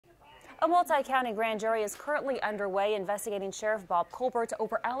A multi-county grand jury is currently underway investigating Sheriff Bob Colbert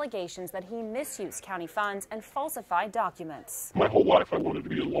over allegations that he misused county funds and falsified documents. My whole life I wanted to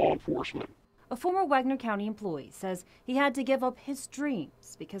be in law enforcement. A former Wagoner County employee says he had to give up his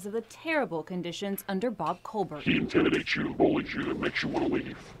dreams because of the terrible conditions under Bob Colbert. He intimidates you and bullies you and makes you want to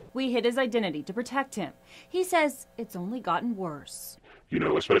leave. We hid his identity to protect him. He says it's only gotten worse. You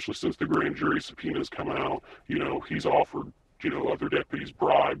know, especially since the grand jury subpoenas come out, you know, he's offered, you know, other deputies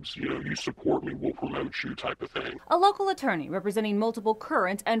bribes, you know, you support me, we'll promote you type of thing. A local attorney representing multiple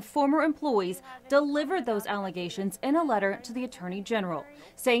current and former employees delivered those allegations in a letter to the Attorney General,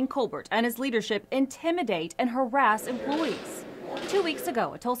 saying Colbert and his leadership intimidate and harass employees. 2 weeks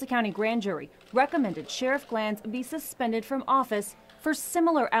ago, a Tulsa County grand jury recommended Sheriff Glanz be suspended from office for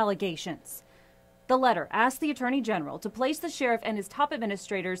similar allegations. The letter asked the Attorney General to place the sheriff and his top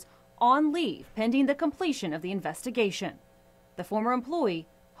administrators on leave pending the completion of the investigation. The former employee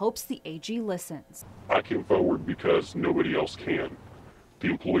hopes the AG listens. I came forward because nobody else can. The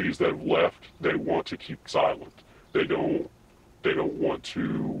employees that have left, they want to keep silent. They don't want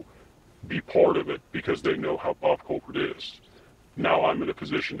to be part of it because they know how Bob Colbert is. Now I'm in a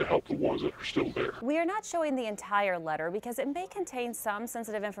position to help the ones that are still there. We are not showing the entire letter because it may contain some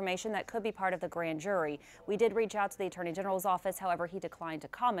sensitive information that could be part of the grand jury. We did reach out to the Attorney General's office, however, he declined to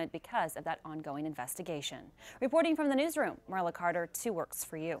comment because of that ongoing investigation. Reporting from the newsroom, Marla Carter, 2 Works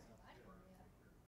for You.